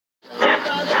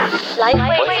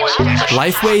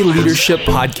Lifeway Leadership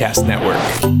Podcast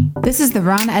Network. This is the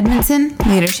Ron Edmondson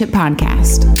Leadership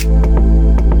Podcast.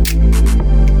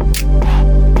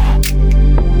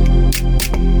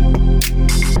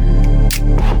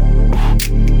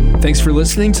 Thanks for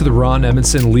listening to the Ron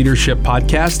Edmondson Leadership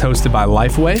Podcast hosted by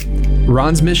Lifeway.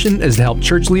 Ron's mission is to help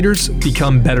church leaders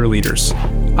become better leaders.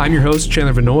 I'm your host,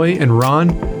 Chandler Vanoy, and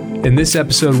Ron, in this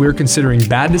episode, we're considering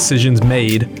bad decisions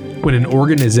made when an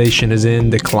organization is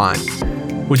in decline.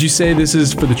 Would you say this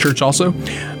is for the church also?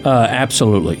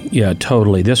 Absolutely. Yeah,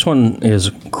 totally. This one is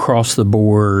across the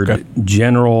board, okay.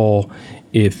 General,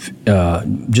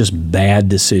 just bad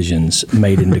decisions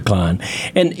made in decline.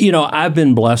 And, I've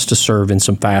been blessed to serve in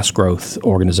some fast growth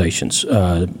organizations,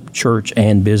 church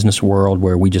and business world,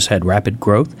 where we just had rapid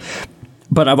growth.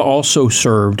 But I've also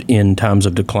served in times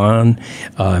of decline.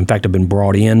 In fact, I've been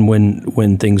brought in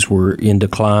when things were in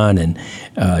decline, and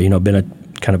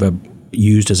been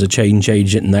used as a change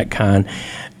agent and that kind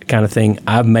of thing.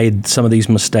 I've made some of these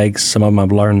mistakes. Some of them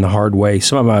I've learned the hard way.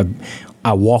 Some of them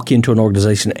I walk into an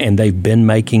organization and they've been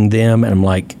making them, and I'm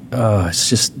like,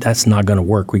 that's not going to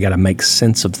work. We got to make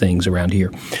sense of things around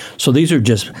here. So these are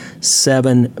just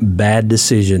 7 bad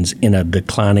decisions in a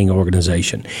declining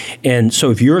organization. And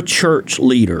so if you're a church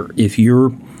leader, if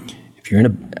you're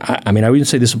in I wouldn't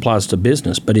say this applies to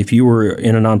business, but if you were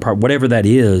in a nonprofit, whatever that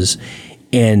is,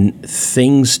 and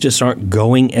things just aren't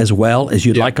going as well as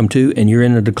you'd like them to, and you're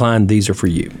in a decline, these are for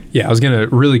you. Yeah, I was going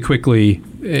to really quickly,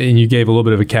 and you gave a little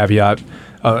bit of a caveat,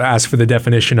 ask for the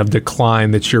definition of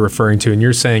decline that you're referring to. And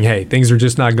you're saying, hey, things are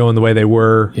just not going the way they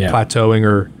were, plateauing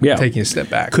or taking a step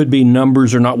back. Could be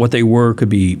numbers are not what they were. Could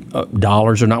be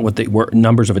dollars are not what they were.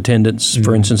 Numbers of attendance,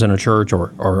 for instance, in a church,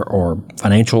 or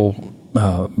financial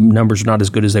numbers are not as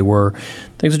good as they were.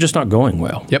 Things are just not going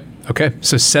well. Yep. Okay.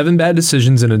 So 7 bad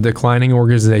decisions in a declining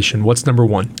organization. What's number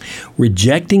 1?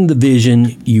 Rejecting the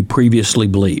vision you previously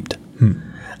believed.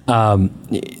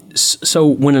 So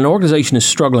when an organization is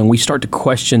struggling, we start to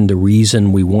question the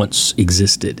reason we once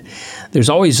existed. There's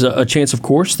always a chance, of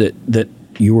course, that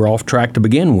you were off track to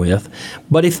begin with.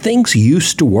 But if things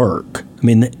used to work,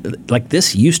 like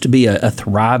this used to be a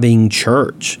thriving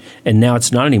church, and now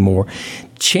it's not anymore,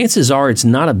 chances are it's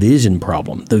not a vision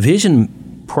problem. The vision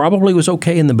probably was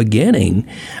okay in the beginning.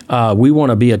 We want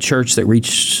to be a church that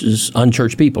reaches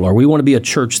unchurched people, or we want to be a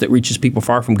church that reaches people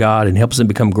far from God and helps them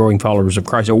become growing followers of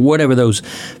Christ, or whatever those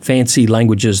fancy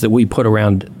languages that we put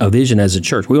around a vision as a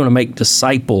church. We want to make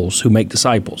disciples who make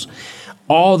disciples.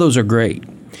 All those are great.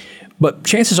 But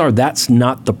chances are that's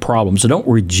not the problem. So don't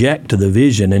reject the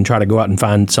vision and try to go out and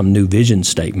find some new vision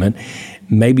statement.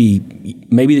 Maybe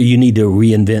you need to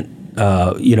reinvent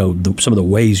some of the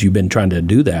ways you've been trying to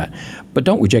do that, but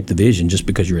don't reject the vision just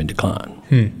because you're in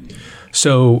decline.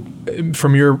 So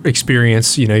from your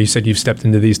experience, you said you've stepped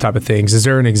into these type of things. Is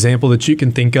there an example that you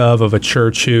can think of a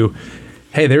church who,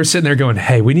 hey, they were sitting there going,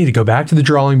 hey, we need to go back to the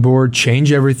drawing board,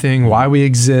 change everything, why we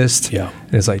exist. Yeah.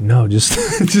 And it's like, no, just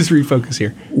refocus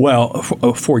here. Well,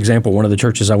 for example, one of the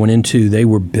churches I went into, they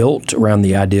were built around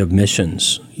the idea of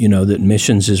missions, that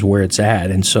missions is where it's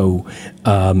at. And so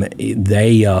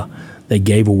they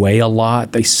gave away a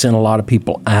lot. They sent a lot of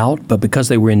people out, but because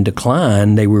they were in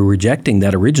decline, they were rejecting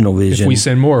that original vision. If we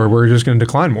send more, we're just going to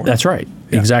decline more. That's right.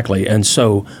 Yeah. Exactly. And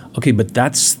so, okay, but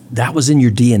that was in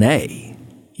your DNA.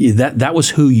 That was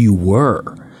who you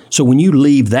were. So when you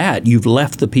leave that, you've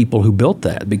left the people who built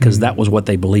that, because that was what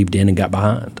they believed in and got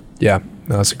behind. Yeah,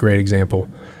 no, that's a great example.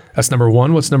 That's number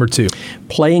 1. What's number 2?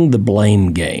 Playing the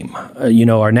blame game.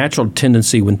 Our natural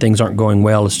tendency when things aren't going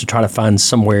well is to try to find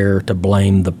somewhere to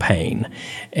blame the pain.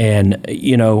 And,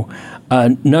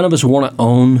 none of us want to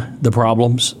own the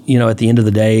problems. At the end of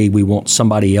the day, we want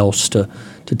somebody else to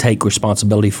take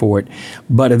responsibility for it.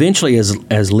 But eventually,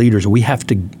 as leaders, we have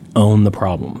to own the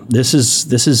problem. This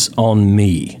is on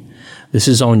me. This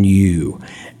is on you.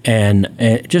 And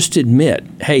just admit,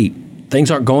 hey,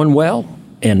 things aren't going well,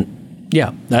 and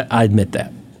yeah, I admit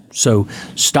that. So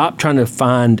stop trying to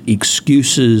find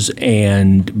excuses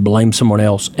and blame someone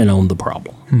else and own the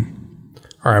problem.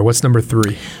 All right, what's number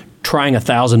 3? Trying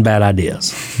 1,000 bad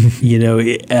ideas.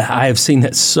 I have seen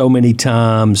that so many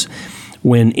times.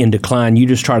 When in decline, you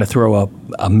just try to throw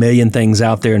a million things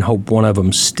out there and hope one of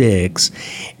them sticks.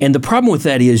 And the problem with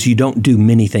that is you don't do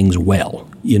many things well.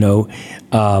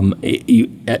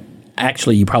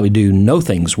 Actually, you probably do no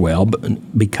things well,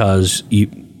 because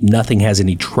nothing has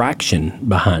any traction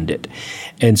behind it.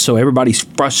 And so everybody's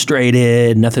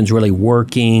frustrated, nothing's really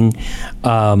working.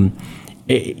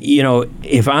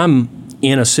 If I'm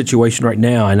in a situation right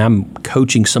now and I'm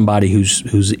coaching somebody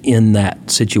who's in that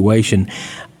situation,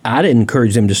 I'd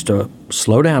encourage them just to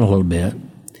slow down a little bit,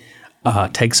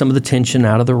 take some of the tension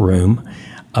out of the room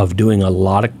of doing a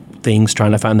lot of things,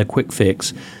 trying to find the quick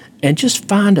fix, and just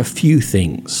find a few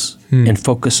things and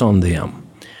focus on them.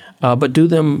 But do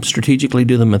them strategically,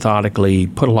 do them methodically,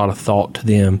 put a lot of thought to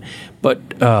them, but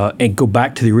and go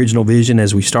back to the original vision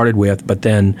as we started with, but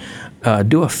then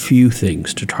do a few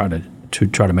things to try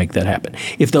to make that happen.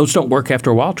 If those don't work after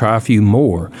a while, try a few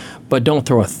more, but don't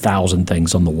throw 1,000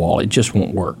 things on the wall. It just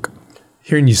won't work.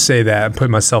 Hearing you say that, I'm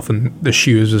putting myself in the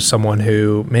shoes of someone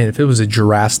who, man, if it was a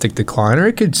drastic decline, or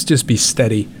it could just be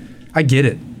steady, I get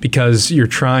it, because you're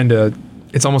trying to,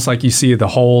 it's almost like you see the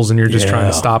holes and you're just trying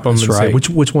to stop them and say,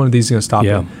 which one of these is going to stop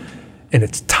them? And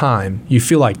it's time. You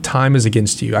feel like time is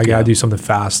against you. I got to do something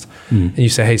fast. And you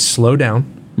say, hey, slow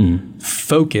down,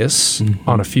 focus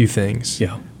on a few things.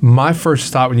 Yeah. My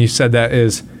first thought when you said that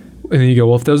is, and then you go,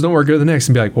 well, if those don't work, go to the next,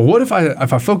 and be like, well, what if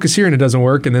I focus here and it doesn't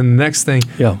work, and then the next thing?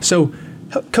 Yeah. So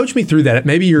coach me through that.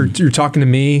 Maybe you're talking to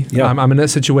me. Yeah. I'm in that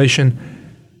situation.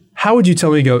 How would you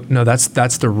tell me to go, no, that's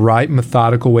the right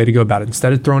methodical way to go about it?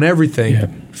 Instead of throwing everything,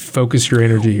 focus your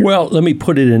energy here. Well, let me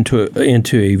put it into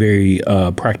a very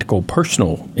practical,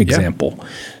 personal example. Yeah.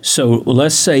 So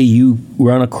let's say you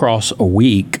run across a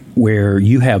week where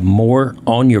you have more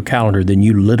on your calendar than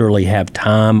you literally have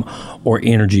time or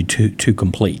energy to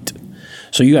complete.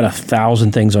 So you got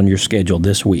 1,000 things on your schedule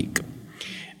this week.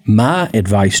 My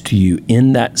advice to you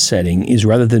in that setting is,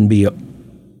 rather than be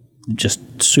just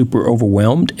super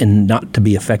overwhelmed and not to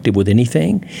be effective with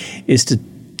anything, is to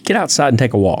get outside and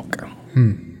take a walk.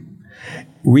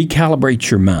 Recalibrate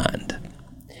your mind.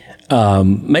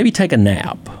 Maybe take a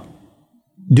nap.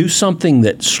 Do something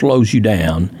that slows you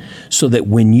down so that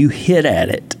when you hit at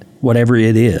it, whatever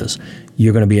it is,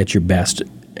 you're going to be at your best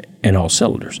in all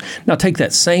cylinders. Now take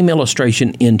that same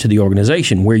illustration into the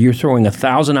organization where you're throwing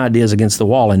 1,000 ideas against the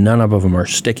wall and none of them are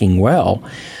sticking well.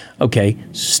 Okay,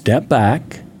 step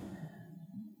back.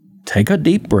 Take a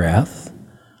deep breath,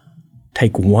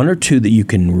 take one or two that you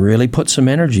can really put some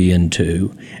energy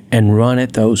into, and run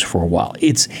at those for a while.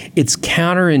 It's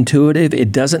counterintuitive.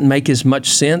 It doesn't make as much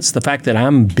sense, the fact that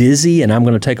I'm busy and I'm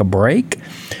going to take a break,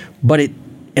 but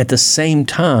at the same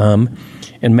time,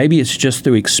 and maybe it's just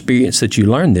through experience that you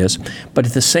learn this, but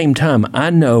at the same time,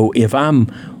 I know if I'm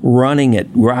running at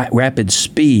rapid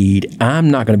speed,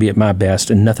 I'm not going to be at my best,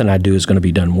 and nothing I do is going to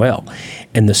be done well.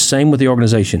 And the same with the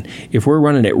organization. If we're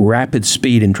running at rapid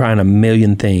speed and trying a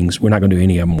million things, we're not going to do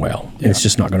any of them well. Yeah. It's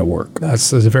just not going to work.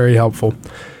 That's very helpful.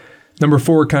 Number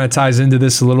 4 kind of ties into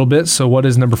this a little bit. So what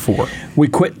is number 4? We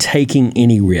quit taking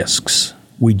any risks.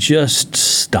 We just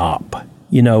stop.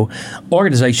 You know,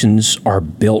 organizations are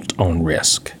built on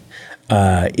risk.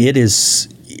 It is,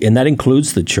 and that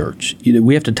includes the church.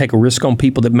 We have to take a risk on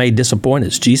people that may disappoint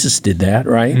us. Jesus did that,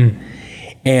 right?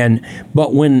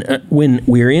 But when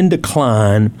we're in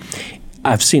decline,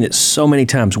 I've seen it so many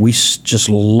times. We just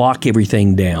lock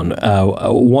everything down.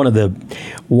 One of the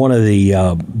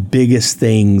biggest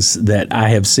things that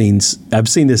I've seen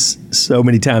this so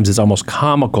many times, it's almost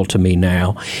comical to me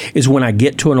now, is when I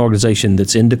get to an organization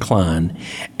that's in decline,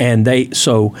 and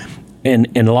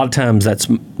and a lot of times that's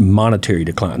monetary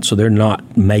decline, so they're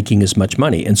not making as much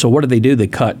money. And so what do? They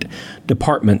cut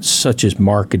departments such as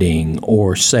marketing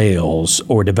or sales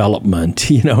or development,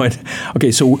 so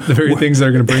the very things that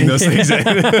are going to bring those things in.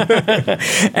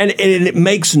 and it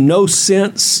makes no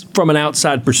sense from an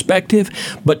outside perspective,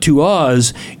 but to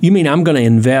us, you mean I'm going to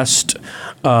invest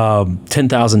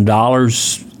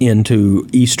 $10,000 into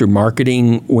Easter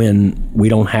marketing when we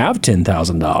don't have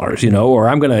 $10,000, or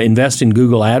I'm going to invest in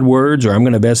Google AdWords, or I'm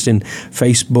going to invest in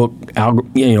Facebook,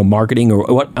 marketing,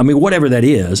 or whatever that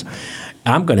is.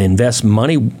 I'm going to invest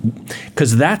money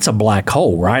because that's a black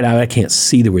hole, right? I can't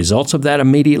see the results of that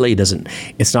immediately.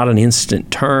 It's not an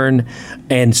instant turn.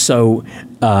 And so,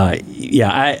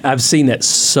 I've seen that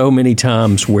so many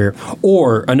times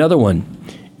or another one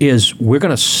is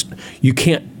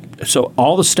so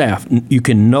all the staff, you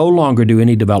can no longer do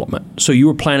any development. So you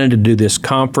were planning to do this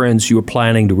conference, you were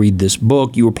planning to read this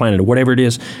book, you were planning to whatever it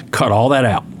is, cut all that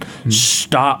out. Mm-hmm.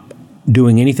 Stop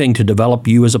doing anything to develop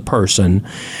you as a person.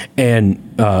 And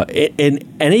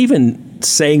even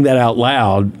saying that out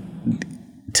loud,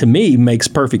 to me, makes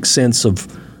perfect sense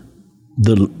of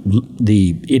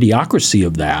the idiocracy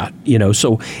of that.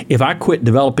 So if I quit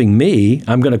developing me,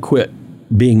 I'm going to quit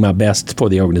being my best for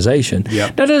the organization.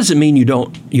 Yep. That doesn't mean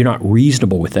you're not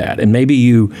reasonable with that, and maybe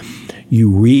you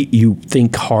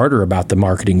think harder about the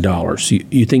marketing dollars.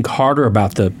 You think harder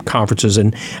about the conferences,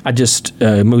 and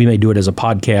we may do it as a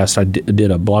podcast. I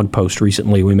did a blog post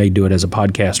recently. We may do it as a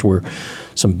podcast where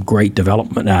some great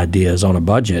development ideas on a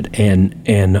budget, and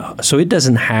so it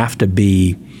doesn't have to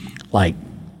be like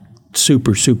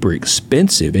super, super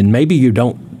expensive. And maybe you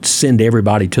don't send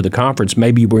everybody to the conference.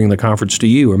 Maybe you bring the conference to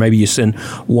you, or maybe you send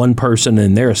one person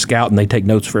and they're a scout and they take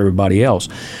notes for everybody else.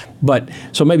 But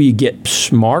so maybe you get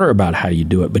smarter about how you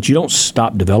do it, but you don't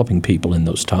stop developing people in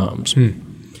those times.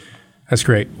 That's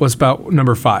great. What's about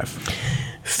number 5?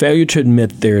 Failure to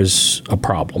admit there's a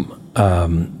problem.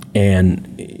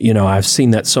 And, you know, I've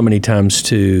seen that so many times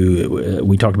too.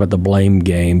 We talked about the blame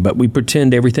game, but we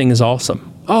pretend everything is awesome.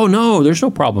 Oh, no, there's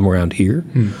no problem around here.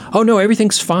 Oh, no,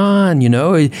 everything's fine, you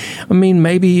know. I mean,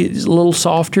 maybe it's a little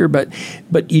softer, but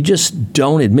you just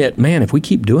don't admit, man, if we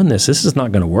keep doing this is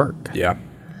not going to work. Yeah.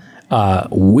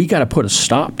 We got to put a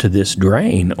stop to this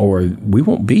drain or we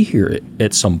won't be here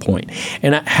at some point.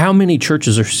 And how many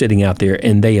churches are sitting out there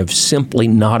and they have simply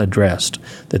not addressed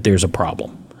that there's a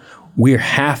problem? We're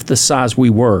half the size we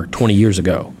were 20 years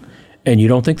ago, and you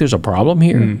don't think there's a problem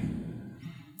here?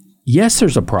 Yes,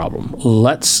 there's a problem.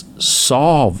 Let's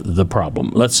solve the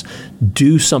problem. Let's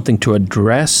do something to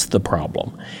address the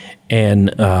problem.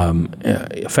 And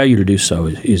failure to do so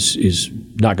is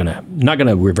not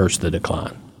gonna reverse the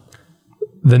decline.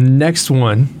 The next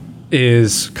one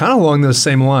is kind of along those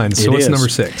same lines. So what's number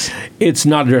 6? It's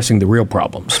not addressing the real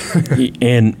problems.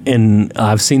 and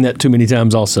I've seen that too many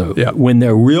times also. Yeah. When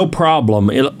the real problem,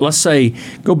 let's say,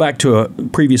 go back to a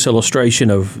previous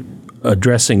illustration of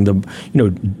addressing the,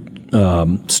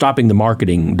 stopping the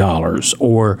marketing dollars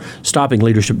or stopping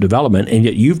leadership development, and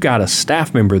yet you've got a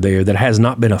staff member there that has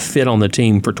not been a fit on the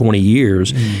team for 20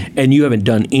 years, and you haven't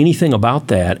done anything about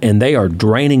that, and they are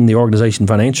draining the organization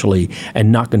financially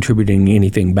and not contributing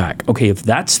anything back. Okay, if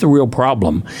that's the real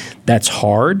problem, that's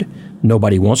hard.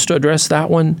 Nobody wants to address that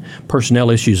one. Personnel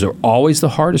issues are always the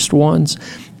hardest ones.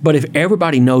 But if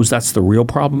everybody knows that's the real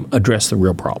problem, address the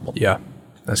real problem. Yeah,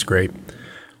 that's great.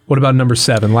 What about number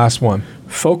 7, last one?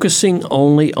 Focusing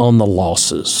only on the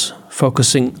losses.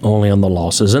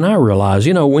 And I realize,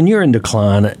 when you're in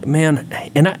decline, man,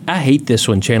 and I hate this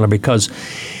one, Chandler, because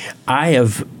I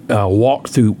have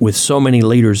walked through with so many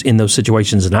leaders in those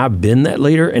situations, and I've been that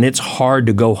leader, and it's hard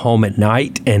to go home at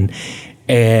night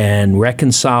and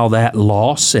reconcile that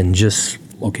loss and just,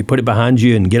 put it behind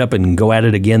you and get up and go at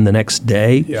it again the next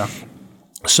day. Yeah.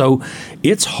 So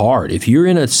it's hard. If you're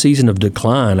in a season of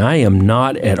decline, I am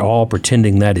not at all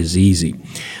pretending that is easy.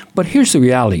 But here's the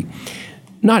reality.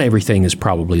 Not everything is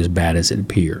probably as bad as it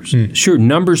appears. Sure,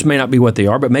 numbers may not be what they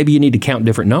are, but maybe you need to count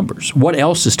different numbers. What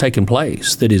else is taking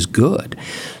place that is good?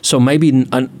 So maybe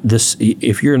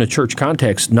if you're in a church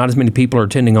context, not as many people are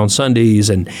attending on Sundays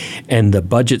and the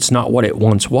budget's not what it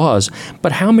once was,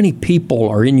 but how many people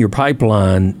are in your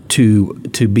pipeline to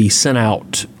be sent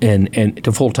out and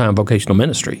to full-time vocational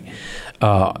ministry?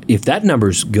 If that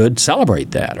number's good, celebrate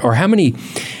that. Or how many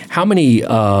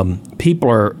people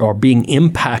are being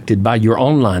impacted by your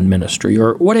online ministry,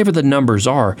 or whatever the numbers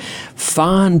are.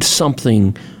 Find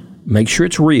something, make sure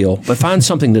it's real, but find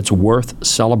something that's worth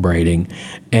celebrating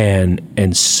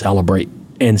and celebrate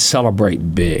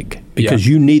big, because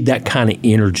you need that kind of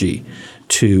energy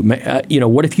to.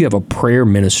 What if you have a prayer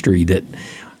ministry that,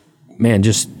 man,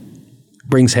 just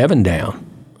brings heaven down?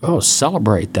 Oh,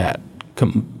 celebrate that.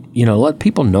 Let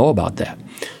people know about that.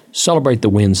 Celebrate the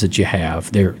wins that you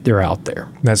have. They're out there.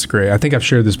 That's great. I think I've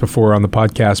shared this before on the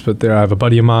podcast, but I have a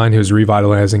buddy of mine who's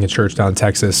revitalizing a church down in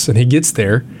Texas, and he gets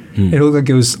there, and it looked like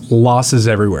it was losses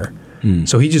everywhere.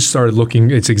 So he just started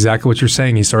looking. It's exactly what you're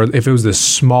saying. He started, if it was the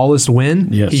smallest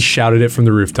win, he shouted it from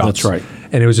the rooftops. That's right.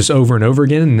 And it was just over and over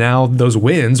again. And now those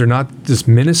wins are not just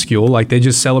minuscule. Like, they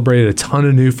just celebrated a ton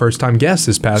of new first-time guests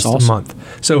this past month.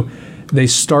 So they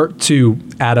start to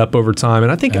add up over time.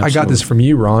 And I think I got this from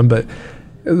you, Ron, but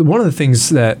one of the things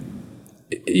that,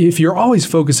 if you're always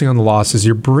focusing on the losses,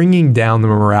 you're bringing down the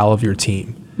morale of your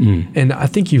team. And I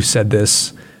think you've said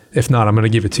this. If not, I'm going to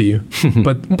give it to you.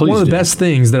 But one of the best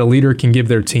things that a leader can give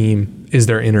their team is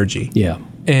their energy. Yeah.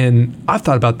 And I've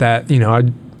thought about that.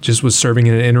 I just was serving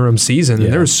in an interim season,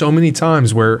 and there were so many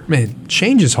times where, man,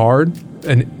 change is hard,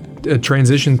 and a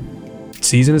transition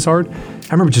season is hard.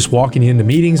 I remember just walking into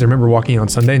meetings. I remember walking in on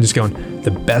Sunday and just going,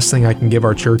 the best thing I can give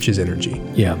our church is energy.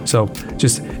 Yeah. So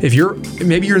just,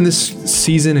 maybe you're in this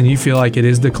season and you feel like it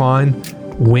is decline,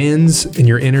 wins in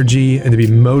your energy, and to be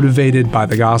motivated by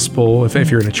the gospel.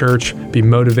 If you're in a church, be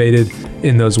motivated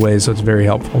in those ways. So it's very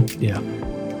helpful. Yeah.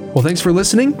 Well, thanks for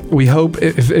listening. We hope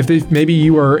if maybe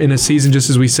you are in a season, just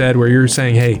as we said, where you're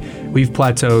saying, hey, we've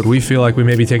plateaued. We feel like we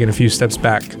may be taking a few steps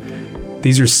back.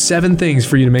 These are 7 things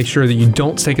for you to make sure that you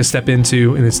don't take a step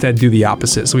into and instead do the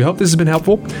opposite. So we hope this has been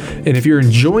helpful. And if you're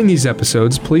enjoying these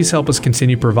episodes, please help us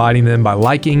continue providing them by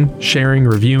liking, sharing,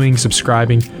 reviewing,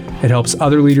 subscribing. It helps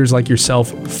other leaders like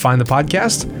yourself find the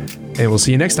podcast. And we'll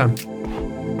see you next time.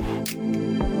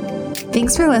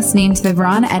 Thanks for listening to the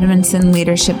Ron Edmondson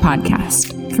Leadership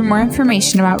Podcast. For more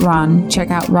information about Ron,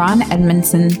 check out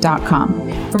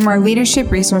ronedmondson.com. For more leadership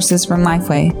resources from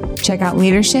Lifeway, check out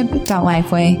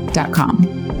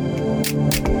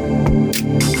leadership.lifeway.com.